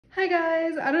Hi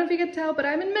guys, I don't know if you can tell, but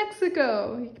I'm in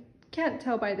Mexico. You can't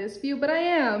tell by this view, but I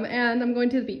am, and I'm going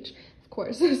to the beach, of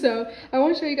course. So I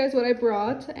want to show you guys what I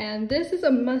brought, and this is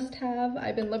a must-have.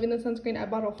 I've been loving the sunscreen. I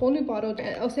bought a whole new bottle.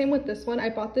 Oh, same with this one. I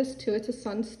bought this too. It's a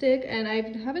sun stick, and I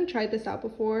haven't tried this out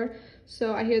before,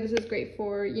 so I hear this is great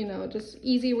for, you know, just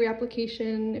easy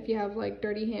reapplication if you have like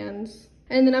dirty hands.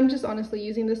 And then I'm just honestly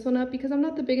using this one up because I'm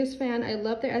not the biggest fan. I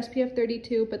love their SPF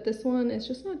 32, but this one is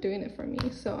just not doing it for me.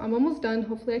 So I'm almost done.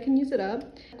 Hopefully I can use it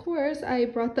up. Of course, I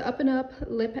brought the Up and Up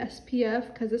Lip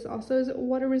SPF because this also is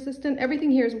water resistant. Everything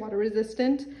here is water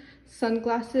resistant.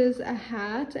 Sunglasses, a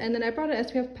hat, and then I brought an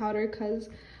SPF powder because,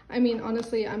 I mean,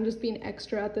 honestly, I'm just being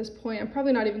extra at this point. I'm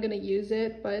probably not even going to use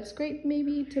it, but it's great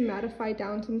maybe to mattify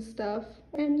down some stuff.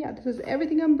 And yeah, this is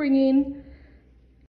everything I'm bringing.